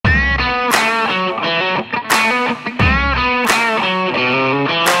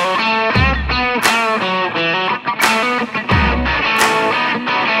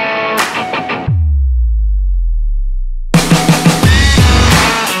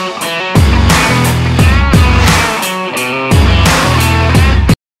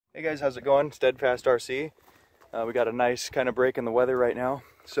guys, how's it going? Steadfast RC. We got a nice kind of break in the weather right now,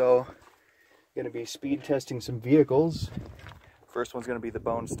 so going to be speed testing some vehicles. First one's going to be the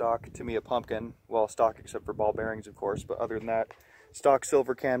bone stock Tamiya pumpkin. Well, stock except for ball bearings, of course, but other than that, stock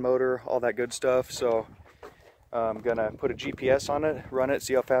silver can motor, all that good stuff. So I'm going to put a GPS on it, run it,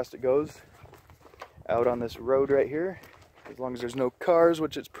 see how fast it goes out on this road right here. As long as there's no cars,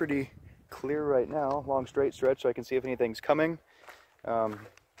 which it's pretty clear right now, long straight stretch, so I can see if anything's coming.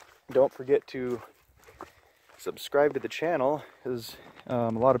 Don't forget to subscribe to the channel, because a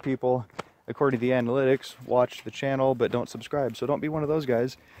lot of people, according to the analytics, watch the channel but don't subscribe. So don't be one of those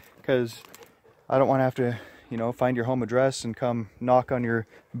guys, because I don't want to have to, you know, find your home address and come knock on your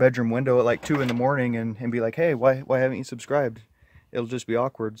bedroom window at like 2 in the morning and be like, hey, why haven't you subscribed? It'll just be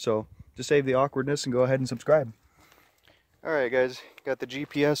awkward. So to save the awkwardness, and go ahead and subscribe. Alright guys, got the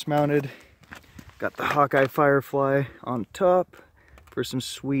GPS mounted, got the Hawkeye Firefly on top for some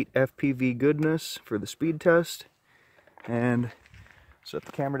sweet FPV goodness for the speed test, and set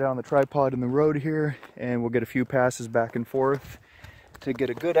the camera down on the tripod in the road here, and we'll get a few passes back and forth to get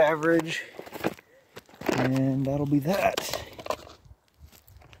a good average, and that'll be that.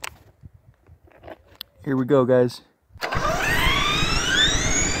 Here we go, guys.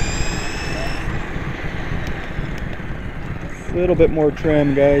 A little bit more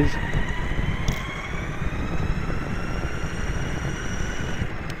trim, guys.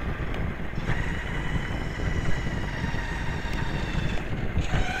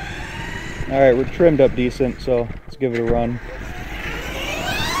 Alright, we're trimmed up decent, so let's give it a run.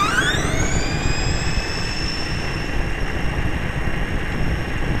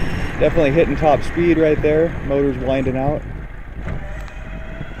 Definitely hitting top speed right there. Motor's winding out.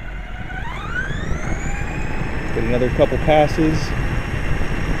 Get another couple passes.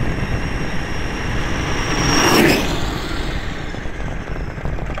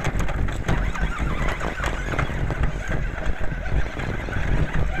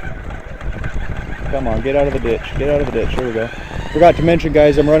 Come on, get out of the ditch. Get out of the ditch. Here we go. Forgot to mention,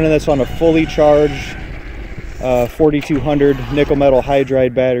 guys, I'm running this on a fully charged 4200 nickel metal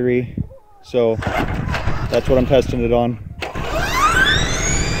hydride battery. So that's what I'm testing it on.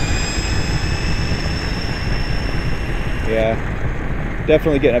 Yeah,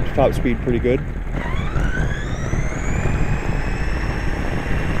 definitely getting up to top speed pretty good.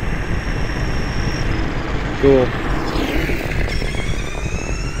 Cool.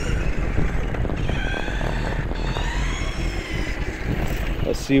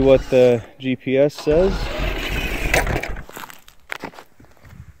 Let's see what the GPS says.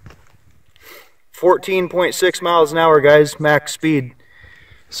 14.6 miles an hour, guys, max speed.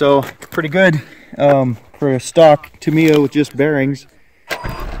 So pretty good for a stock Tamiya with just bearings.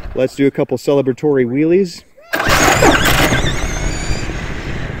 Let's do a couple celebratory wheelies.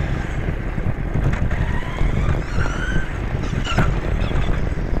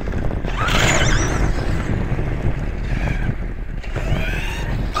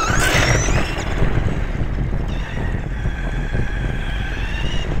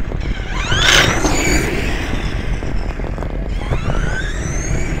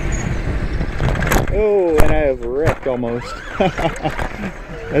 Oh, and I have wrecked almost.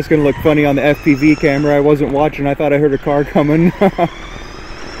 That's gonna look funny on the FPV camera. I wasn't watching, I thought I heard a car coming.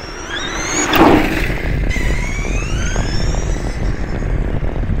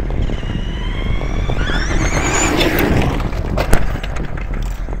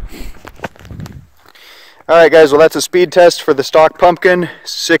 Alright guys, well that's a speed test for the stock pumpkin,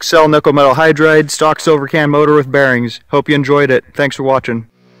 6-cell nickel metal hydride, stock silver can motor with bearings. Hope you enjoyed it. Thanks for watching.